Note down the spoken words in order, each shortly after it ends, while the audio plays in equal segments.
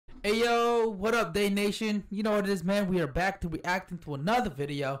Hey yo, what up, Day Nation? You know what it is, man. We are back to reacting to another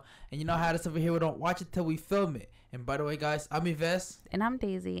video, and you know how this over here. We don't watch it till we film it. And by the way, guys, I'm 𝐬𝐸𝐿. And I'm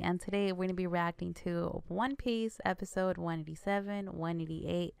Daisy, and today we're gonna be reacting to One Piece episode 187,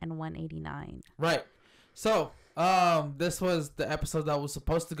 188, and 189. Right. So, this was the episode that was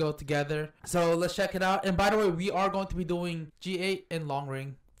supposed to go together. So let's check it out. And by the way, we are going to be doing G8 and Long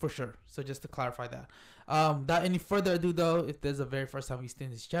Ring for sure. So just to clarify that. Without any further ado though, if there's a very first time you stay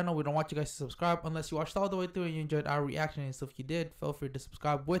in this channel, we don't want you guys to subscribe unless you watched all the way through and you enjoyed our reaction. And so if you did, feel free to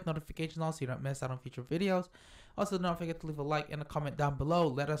subscribe with notifications on so you don't miss out on future videos. Also, don't forget to leave a like and a comment down below.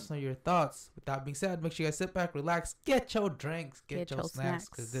 Let us know your thoughts. With that being said, make sure you guys sit back, relax, get your drinks, get your snacks,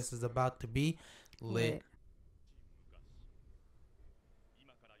 because this is about to be lit.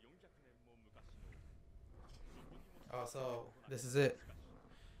 Oh, so this is it.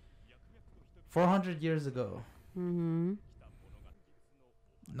 400 years ago. Mm-hmm.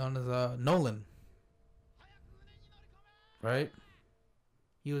 Known as Noland. Right?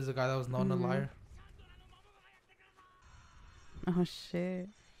 He was the guy that was known a liar. Oh shit.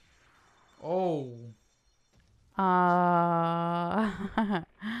 Oh.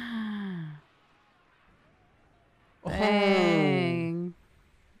 Dang.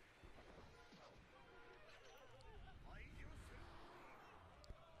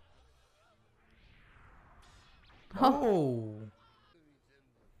 Oh.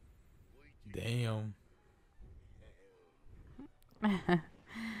 Damn.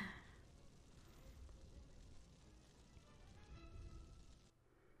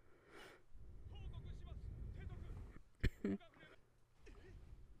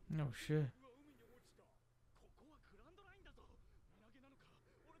 No shit.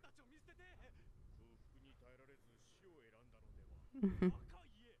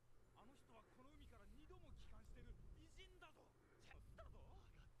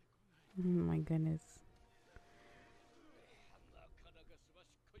 Oh my goodness.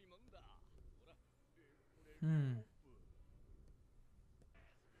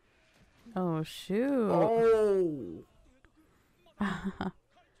 Oh shoot. Oh.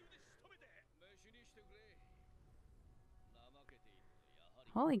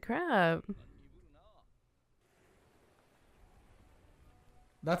 Holy crap.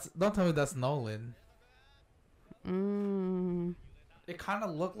 Don't tell me that's Noland. It kind of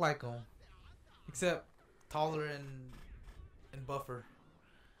looked like him, except taller and buffer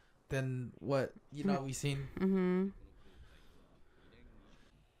than what we've seen.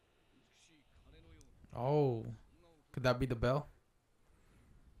 Oh, could that be the bell?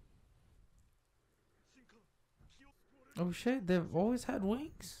 Oh shit, they've always had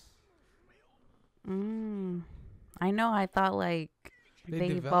wings. I know. I thought like they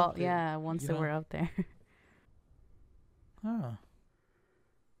evolved. Yeah, once they were up there. Huh.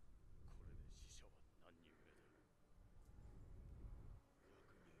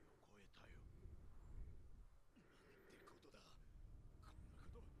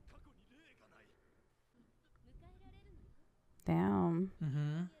 Damn.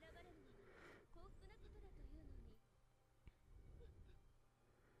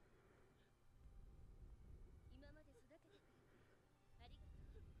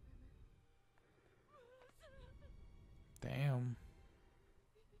 Damn.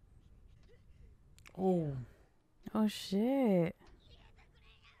 Oh. Oh shit.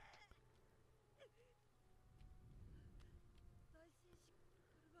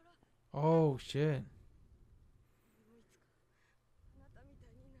 Oh shit.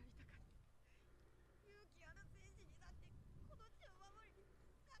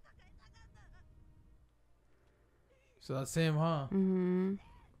 So that's him, huh?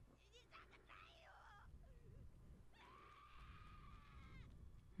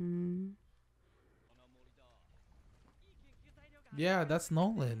 Yeah, that's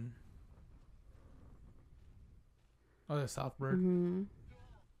Noland. Oh, the Southbird.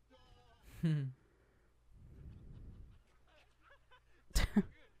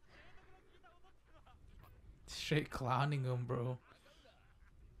 Straight clowning him, bro.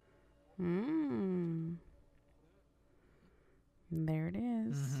 There it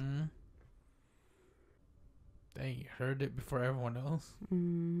is. Dang, you heard it before everyone else.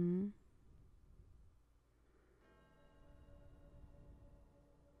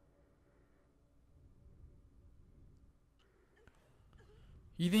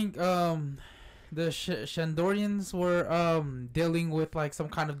 You think the Shandorians were dealing with like some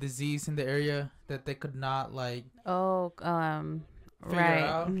kind of disease in the area that they could not like figure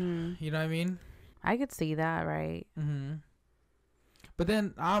out? You know what I mean? I could see that, right? But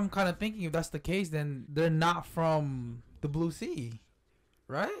then I'm kind of thinking if that's the case, then they're not from the Blue Sea,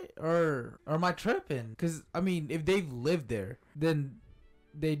 right? Or am I tripping? Because I mean, if they've lived there, then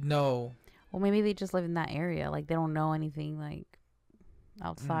they'd know. Well, maybe they just live in that area. Like they don't know anything like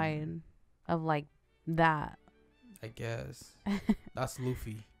outside of like that. I guess that's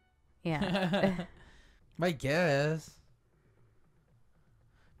Luffy. Yeah. I guess.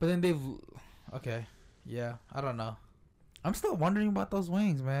 But then they've. Okay. Yeah. I don't know. I'm still wondering about those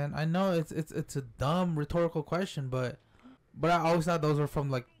wings, man. I know it's a dumb rhetorical question, but I always thought those were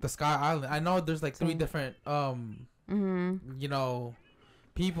from like the Sky Island. I know there's like three different you know,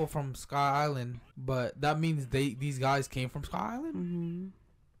 people from Sky Island, but that means these guys came from Sky Island,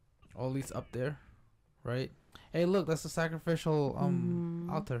 or at least up there, right? Hey, look, that's a sacrificial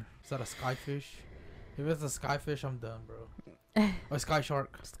altar. Is that a skyfish? If it's a skyfish, I'm done, bro. Or sky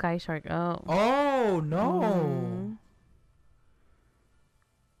shark. Sky shark. Oh. Oh no.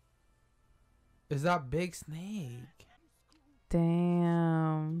 Is that big snake?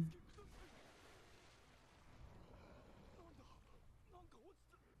 Damn.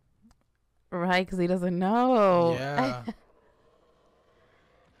 Right, because he doesn't know. Yeah.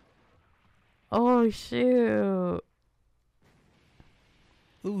 Oh, shoot.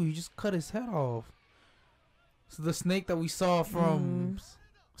 Ooh, he just cut his head off. So the snake that we saw from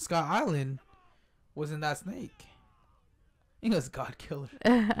Sky Island wasn't that snake. He was God killer.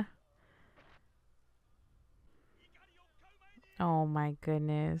 Oh, my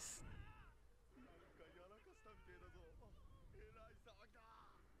goodness.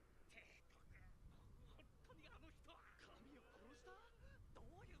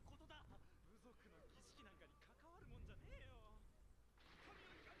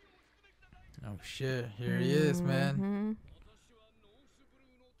 Oh shit, here he is, man.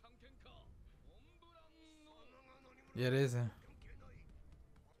 Yeah, it isn't.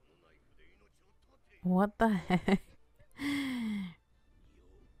 What the heck?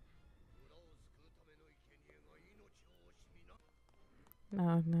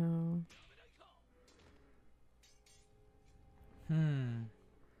 Oh no.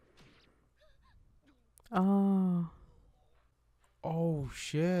 Oh. Oh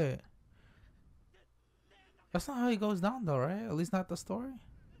shit. That's not how he goes down though, right? At least not the story.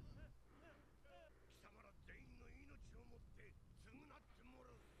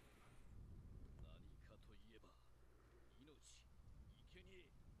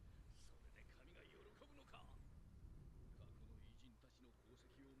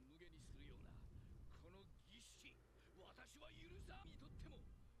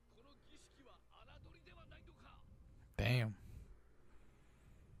 Damn.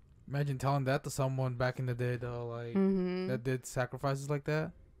 Imagine telling that to someone back in the day though, like that did sacrifices like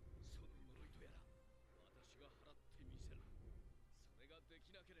that.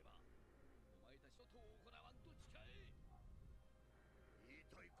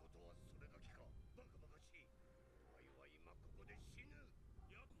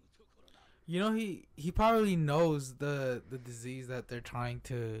 You know, he probably knows the disease that they're trying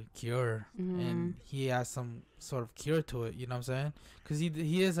to cure, and he has some sort of cure to it. You know what I'm saying? Because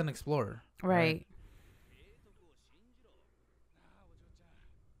he is an explorer, Right.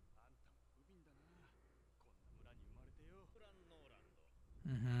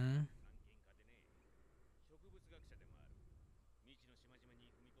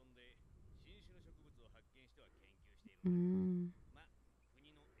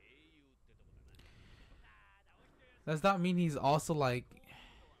 Does that mean he's also like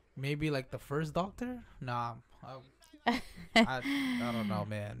maybe like the first doctor? Nah, I don't know,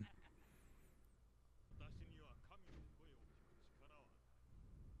 man.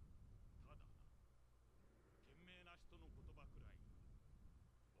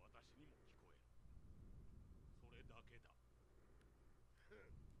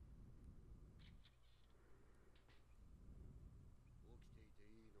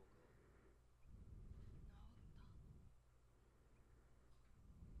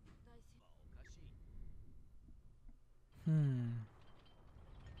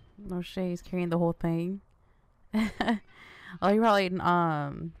 No shade, he's carrying the whole thing. Oh, you probably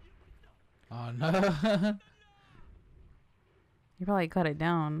Oh no. you probably cut it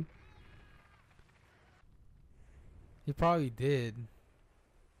down. He probably did.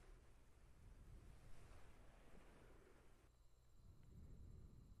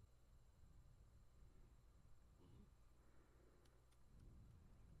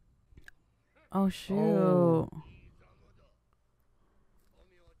 Oh shoot. Oh.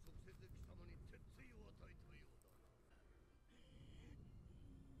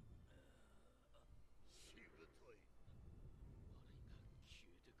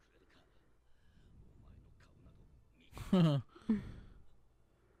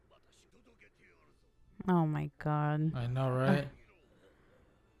 Oh my god. I know, right?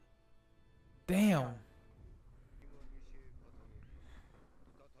 Damn.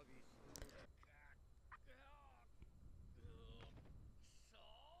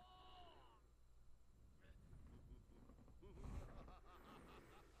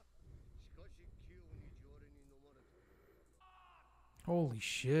 Holy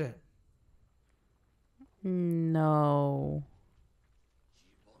shit. No.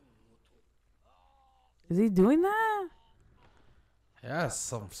 Is he doing that? That's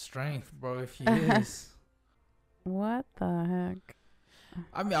some strength, bro, if he is. What the heck?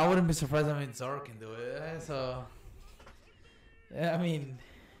 I mean, I wouldn't be surprised. I mean, Zoro can do it. So, yeah, I mean,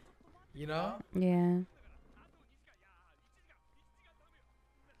 you know? Yeah.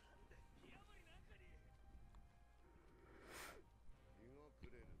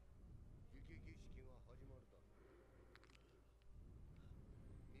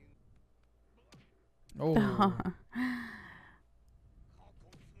 Oh,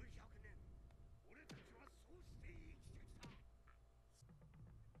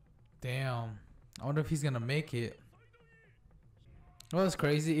 damn. I wonder if he's going to make it. Well, it's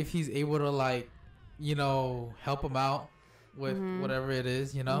crazy if he's able to, like, you know, help him out with whatever it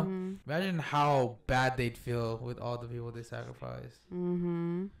is, you know? Imagine how bad they'd feel with all the people they sacrifice.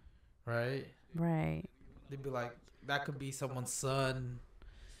 Right? Right. They'd be like, that could be someone's son,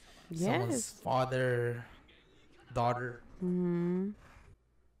 Yes. someone's father, daughter.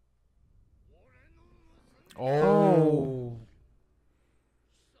 Oh.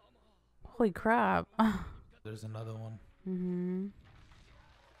 Holy crap. There's another one.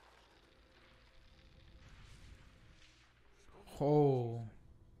 Oh.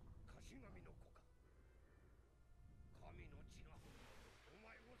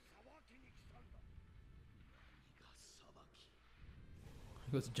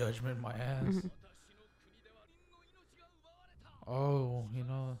 He goes judgment my ass. Oh, you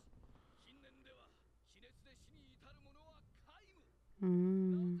know.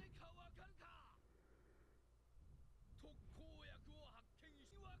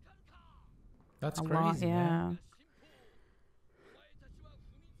 That's crazy, yeah. man.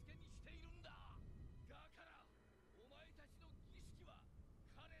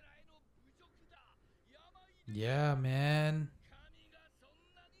 Yeah, man.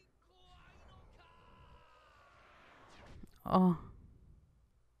 Oh.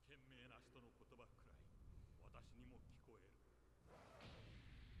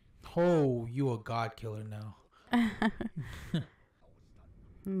 Oh, you a god killer now.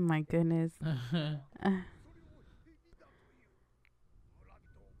 My goodness.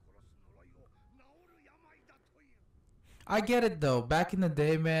 I get it though. Back in the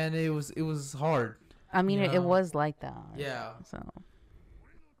day, man, it was hard. I mean, You it know? was like that. Yeah. So.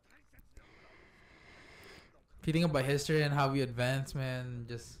 If you think about history and how we advance, man,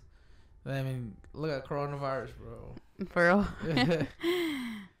 just I mean, look at coronavirus, bro. For real.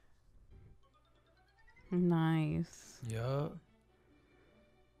 Nice. Yup.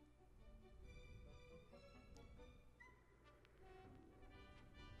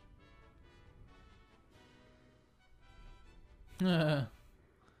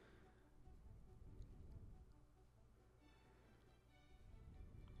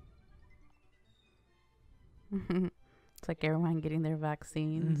 It's like everyone getting their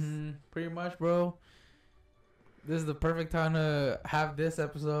vaccines. Pretty much, bro. This is the perfect time to have this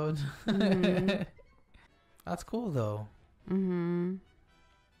episode. That's cool, though.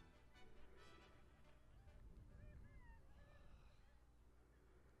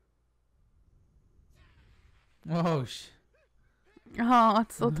 Oh, Oh,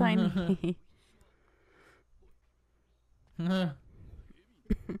 it's so tiny. Oh,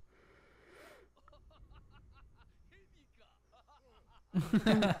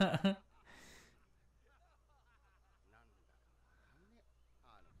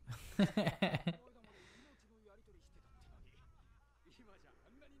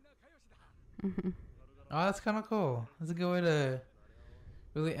 that's kind of cool. That's a good way to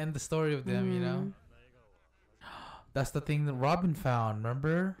really end the story of them, you know? That's the thing that Robin found,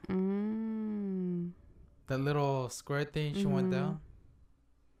 remember? That little square thing she went down?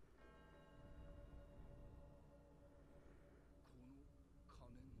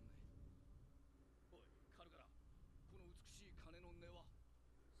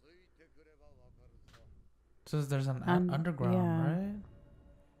 So there's an underground, yeah. right?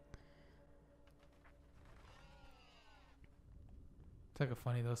 It's like a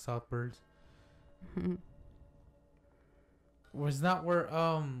funny those South birds. Was that where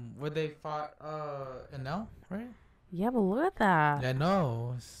they fought Enel, right? Yeah, but look at that. I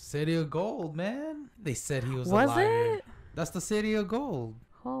know. City of Gold, man. They said he was a Was liar. it? That's the city of gold.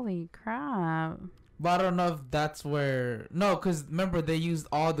 Holy crap. But I don't know if that's where. No, because remember, they used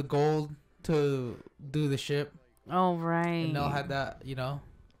all the gold to do the ship. Oh, right. And Nell had that,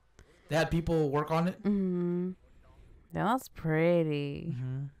 They had people work on it. Mm-hmm. That's pretty.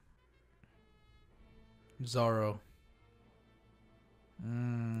 Mm-hmm. Zorro.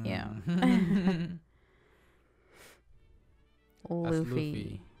 Mm. Yeah. That's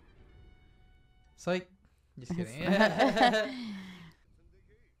Luffy. Psych. Just kidding.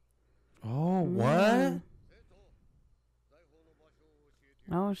 Oh, what?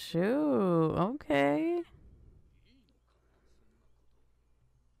 Oh, shoot. Okay.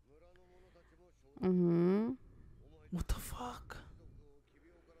 Mm-hmm. What the fuck?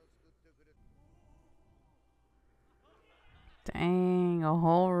 Dang, a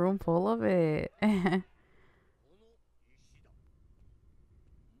whole room full of it.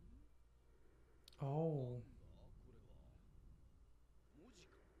 Oh.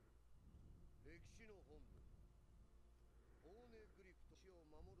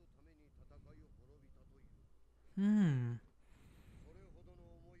 Hmm.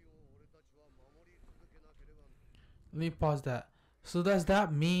 Let me pause that. So does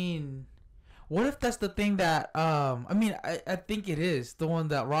that mean? What if that's the thing that I mean I think it is the one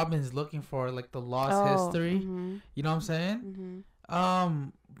that Robin's looking for, like the lost history. Mm-hmm. You know what I'm saying? Mm-hmm.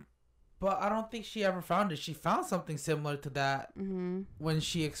 But I don't think she ever found it. She found something similar to that Mm-hmm. when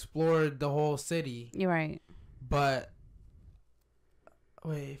she explored the whole city. You're right. But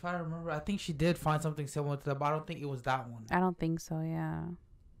wait, if I remember, I think she did find something similar to that, but I don't think it was that one. I don't think so, yeah.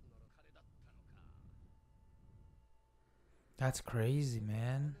 That's crazy,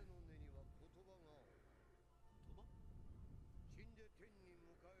 man.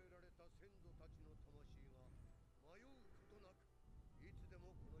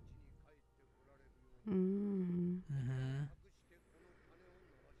 Mm-hmm. Mm-hmm.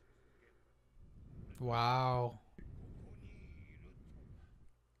 Wow.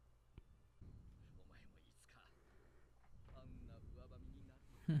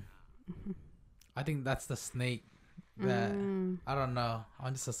 I think that's the snake that I don't know.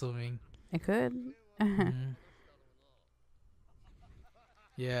 I'm just assuming. It could. Mhm.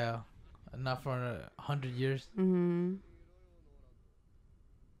 Yeah, not for 100 years. Mm-hmm.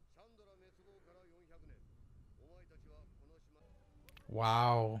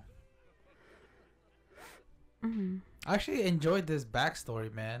 Wow. Mm-hmm. I actually enjoyed this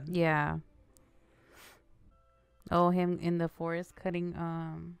backstory, man. Yeah. Oh, him in the forest cutting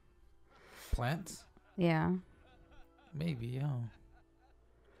Plants? yeah. Maybe, yeah.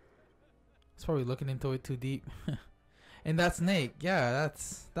 It's probably looking into it too deep. And that snake, yeah,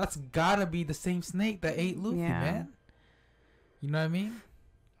 that's gotta be the same snake that ate Luffy, Yeah. man. You know what I mean?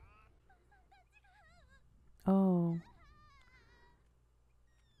 Oh.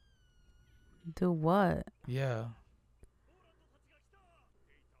 Do what? Yeah.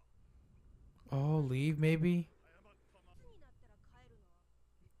 Oh, leave maybe?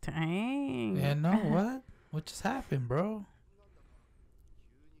 Dang. Yeah, no, what? What just happened, bro?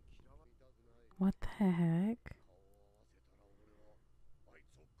 What the heck?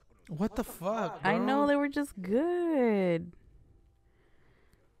 What the fuck, bro? I know they were just good.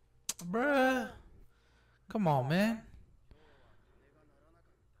 Bruh. Come on, man.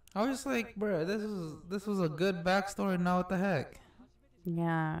 I was like, bruh, this was a good backstory. Now what the heck?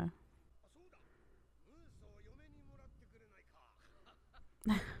 Yeah.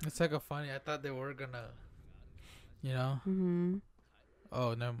 It's like a funny. I thought they were gonna, Mm-hmm.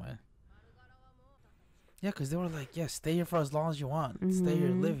 Oh, never mind. Yeah, cause they were like, yeah, stay here for as long as you want. Stay here,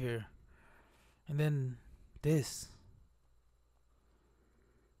 live here. And then this.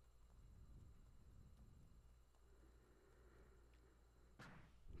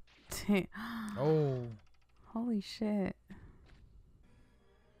 Oh. Holy shit.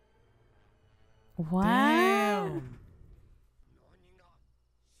 What? Damn.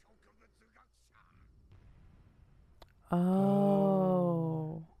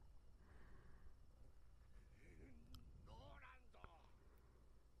 Oh.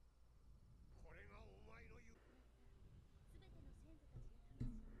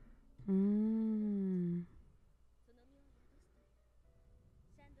 Mm.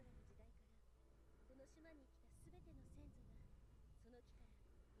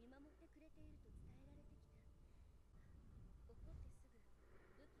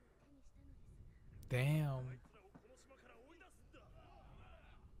 Damn.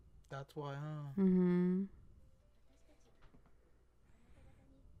 That's why, huh? Mm-hmm.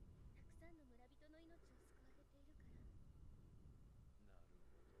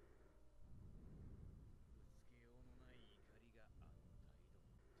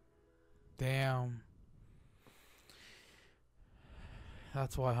 Damn.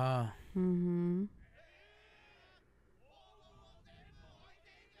 That's why, huh? Mm-hmm.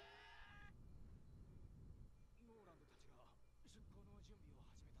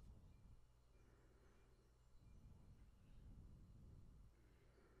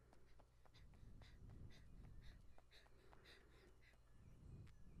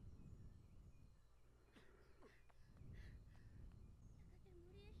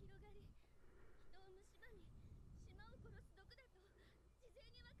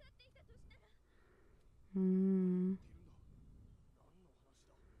 Mm.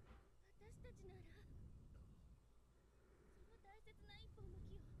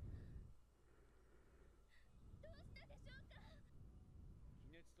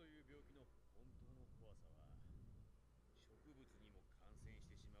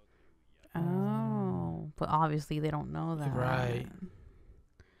 Oh, but obviously they don't know that. Right.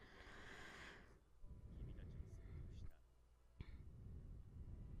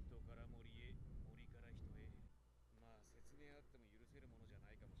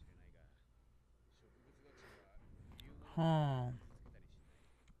 Huh.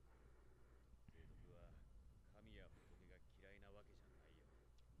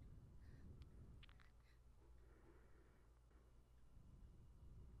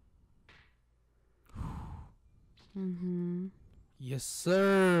 Mm-hmm. Yes,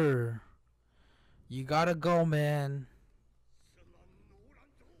 sir. You gotta go, man.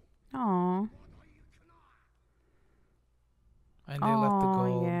 Oh. And they left the Oh,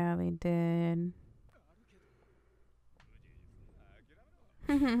 gold. yeah, they did.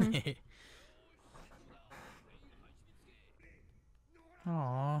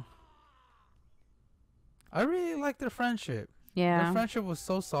 Aw. I really like their friendship. Their Yeah. friendship was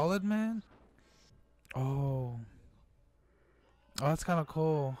so solid, man. Oh. Oh, that's kind of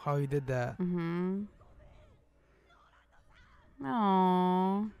cool how he did that. Mm-hmm.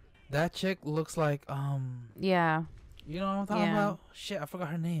 Oh. That chick looks like, Yeah. you know what I'm talking Yeah. about? Shit, I forgot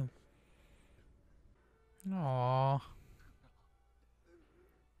her name. Aw.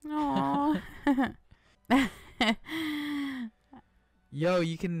 Oh. Yo,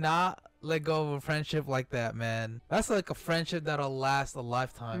 you cannot let go of a friendship like that, man. That's like a friendship that'll last a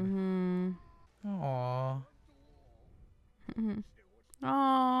lifetime. Mm-hmm. Aw.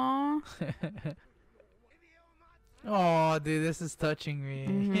 Oh. Oh, dude, this is touching me.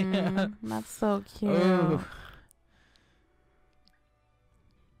 Mm-hmm. That's so cute. Ooh.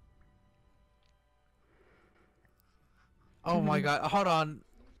 Oh my god. Hold on.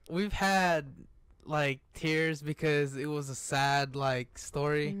 We've had like tears because it was a sad like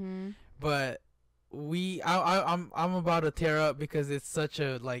story, Mm-hmm. but I'm about to tear up because it's such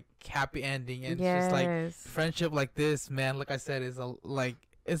a like happy ending, and it's just like Yes. friendship like this, man, like I said, is a like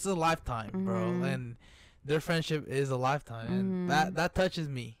it's a lifetime, bro. Mhm. And their friendship is a lifetime, and Mhm. that touches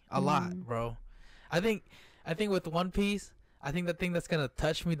me a lot, Mhm. bro. I think with One Piece, I think the thing that's gonna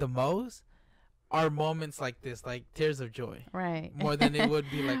touch me the most are moments like this, like tears of joy, Right. more than it would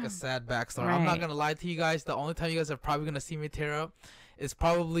be like a sad backstory. I'm not Right. gonna lie to you guys. The only time you guys are probably gonna see me tear up is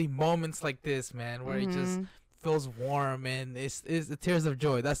probably moments like this, man, where it just Mhm. feels warm and it's the tears of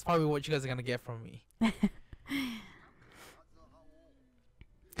joy. That's probably what you guys are gonna get from me.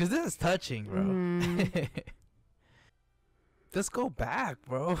 Cause this is touching, bro. Mhm. Let's go back,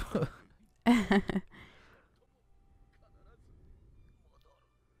 bro.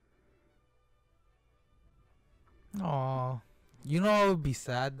 Aw. You know it would be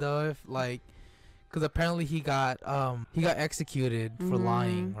sad though if like, cause apparently he got executed for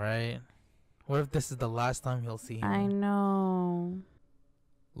lying, Mhm. right? What if this is the last time he'll see I him? know.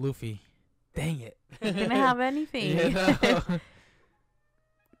 Luffy. Dang it. He didn't have anything. You know?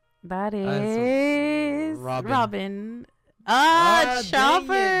 That That's is Robin. Robin. Ah, Ah, dang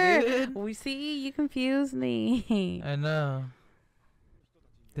Chopper. it, dude. We see you confused me. I know.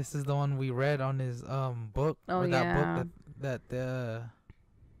 This is the one we read on his book, Oh or that yeah. book that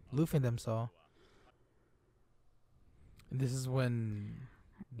Luffy and them saw. And this is when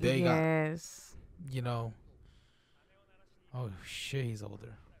they got, Yes. you know. Oh shit, he's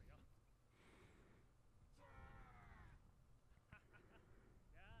older.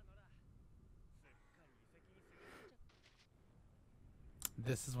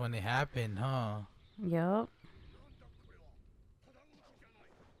 This is when it happened, huh? Yup.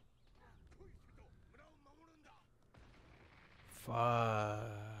 Fuck.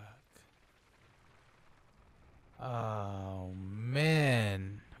 Oh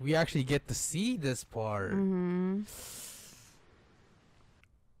man, we actually get to see this part. Mhm.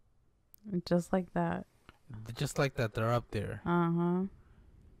 Just like that. Just like that, they're up there. Uh huh.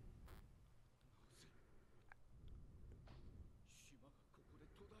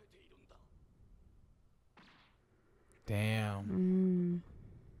 Damn.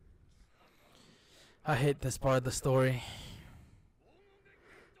 I hate this part of the story.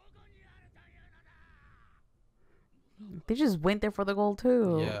 They just went there for the gold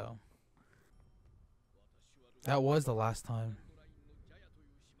too. Yeah. That was the last time.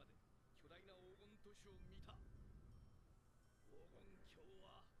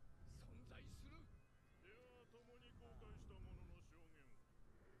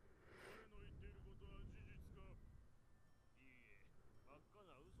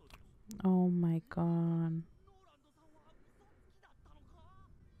 Oh my god.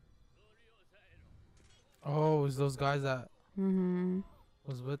 Oh, it's those guys that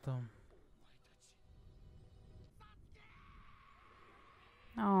was with them.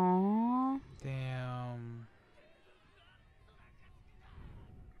 Oh. Damn.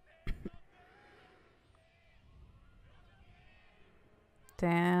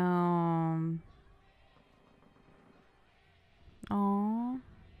 Damn. Oh.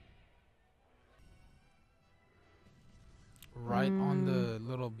 Right on the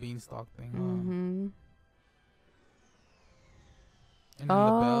little beanstalk thing. Mm-hmm. And then the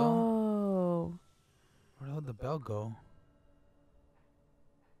bell. Oh. Where the hell did the bell go?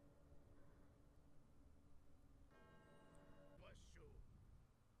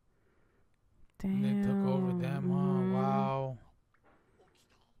 Damn. And they took over them, huh? Wow.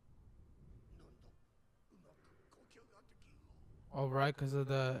 All right, because of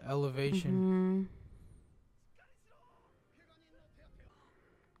the elevation.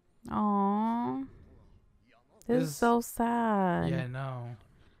 Oh. This is so sad. Yeah, I know.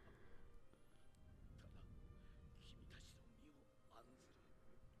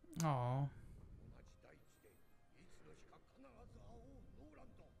 Oh.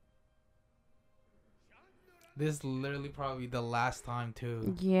 This is literally probably the last time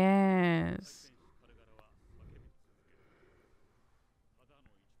too. Yes.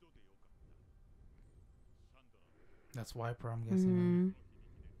 That's Wiper, I'm guessing.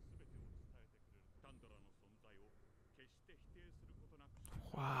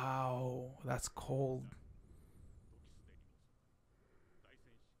 Wow, that's cold.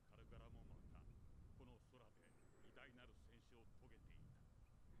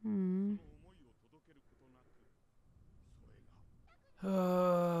 I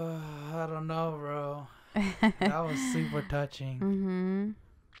don't know, bro. That was super touching.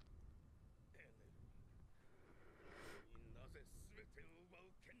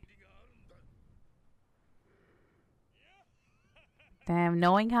 Damn,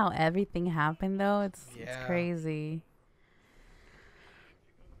 knowing how everything happened though, it's crazy.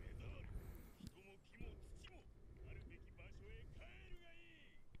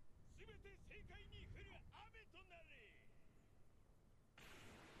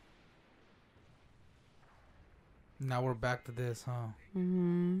 Now we're back to this, huh?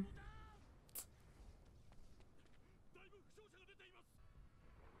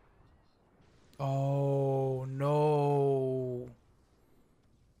 Oh no.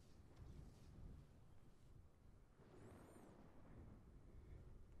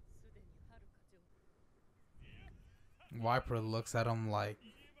 Wiper looks at him like,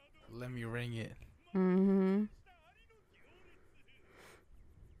 let me ring it.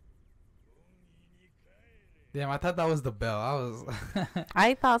 Damn, I thought that was the bell.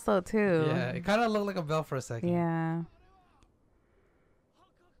 I thought so too. Yeah, it kind of looked like a bell for a second. Yeah.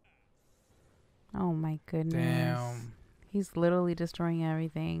 Oh my goodness. Damn. He's literally destroying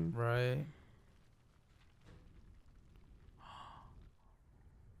everything. Right.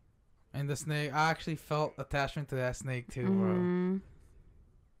 And the snake, I actually felt attachment to that snake too, bro.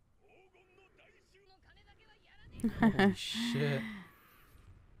 Holy shit.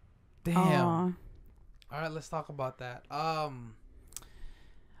 Damn. Aww. All right, let's talk about that. I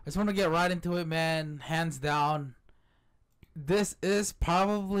just want to get right into it, man. Hands down, this is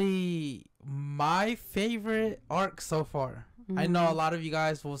probably my favorite arc so far. I know a lot of you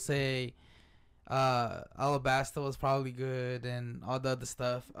guys will say Alabasta was probably good and all the other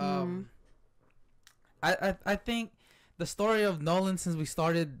stuff. I think the story of Noland, since we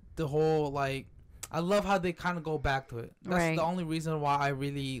started the whole, like, I love how they kind of go back to it. That's the only reason why I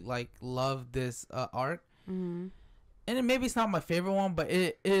really love this arc. And maybe it's not my favorite one, but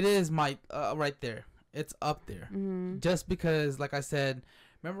it is my right there. It's up there. Just because, like I said,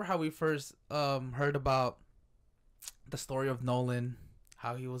 remember how we first heard about the story of Noland,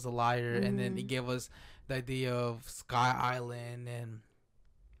 how he was a liar, and then he gave us the idea of Sky Island, and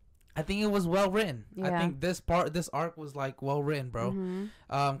I think it was well written. I think this arc was well written, bro.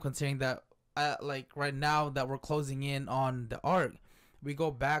 Considering that. Right now that we're closing in on the arc, we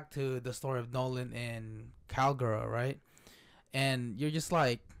go back to the story of Noland and Calgara, right? And you're just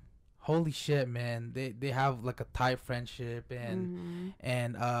like, holy shit, man. They have like a tight friendship, and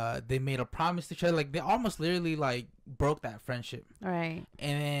they made a promise to each other. Like they almost literally like broke that friendship. Right.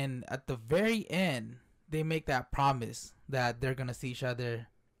 And then at the very end, they make that promise that they're gonna see each other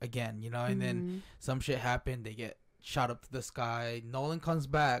again, you know. And then some shit happened. They get shot up to the sky. Noland comes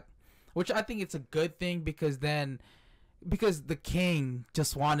back, which I think it's a good thing because the king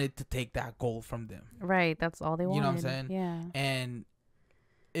just wanted to take that gold from them. Right. That's all they wanted. You know what I'm saying? Yeah. And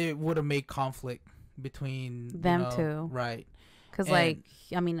it would have made conflict between them two. Right. Because, like,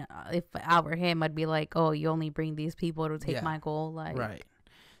 I mean, if I were him, I'd be like, oh, you only bring these people to take my gold. Like, right.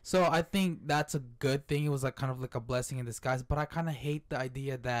 So I think that's a good thing. It was like kind of like a blessing in disguise. But I kind of hate the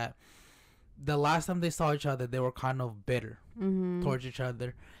idea that the last time they saw each other, they were kind of bitter towards each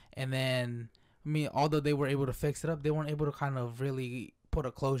other. And then, I mean, although they were able to fix it up, they weren't able to kind of really put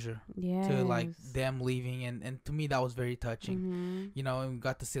a closure to like them leaving. And to me, that was very touching. You know, and we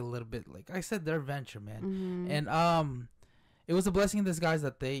got to see a little bit, like I said, their adventure, man. And it was a blessing in disguise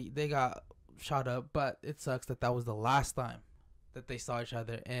that they got shot up. But it sucks that was the last time that they saw each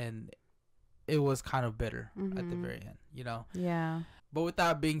other, and it was kind of bitter at the very end, you know. Yeah. But with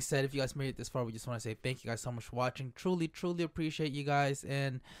that being said, if you guys made it this far, we just want to say thank you guys so much for watching. Truly appreciate you guys.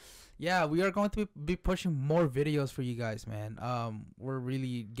 And yeah, we are going to be pushing more videos for you guys, man. We're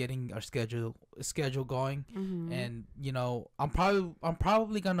really getting our schedule going. And you know, I'm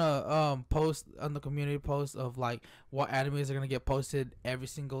probably gonna post on the community post of like what animes are gonna get posted every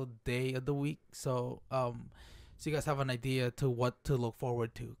single day of the week. So so you guys have an idea to what to look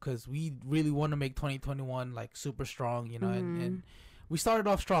forward to, because we really want to make 2021 like super strong, you know. And we started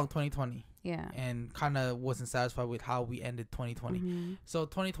off strong 2020, and kind of wasn't satisfied with how we ended 2020. So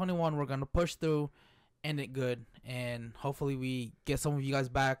 2021, we're gonna push through, end it good, and hopefully we get some of you guys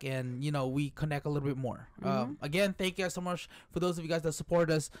back, and you know, we connect a little bit more. Again, thank you guys so much for those of you guys that support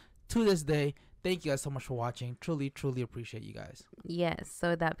us to this day. Thank you guys so much for watching. Truly appreciate you guys. Yes.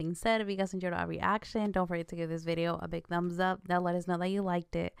 So with that being said, if you guys enjoyed our reaction, don't forget to give this video a big thumbs up. That'll let us know that you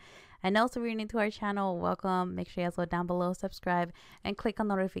liked it. And also, if you're new to our channel, welcome. Make sure you guys go down below, subscribe, and click on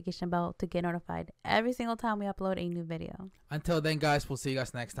the notification bell to get notified every single time we upload a new video. Until then, guys, we'll see you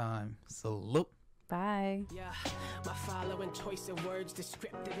guys next time. Salute. Bye. Yeah, my following choice of words,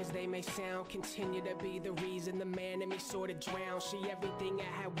 descriptive as they may sound, continue to be the reason the man in me sort of drowned. She everything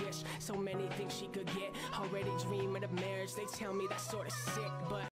I had wished, so many things she could get. Already dreaming of marriage, they tell me that's sort of sick, but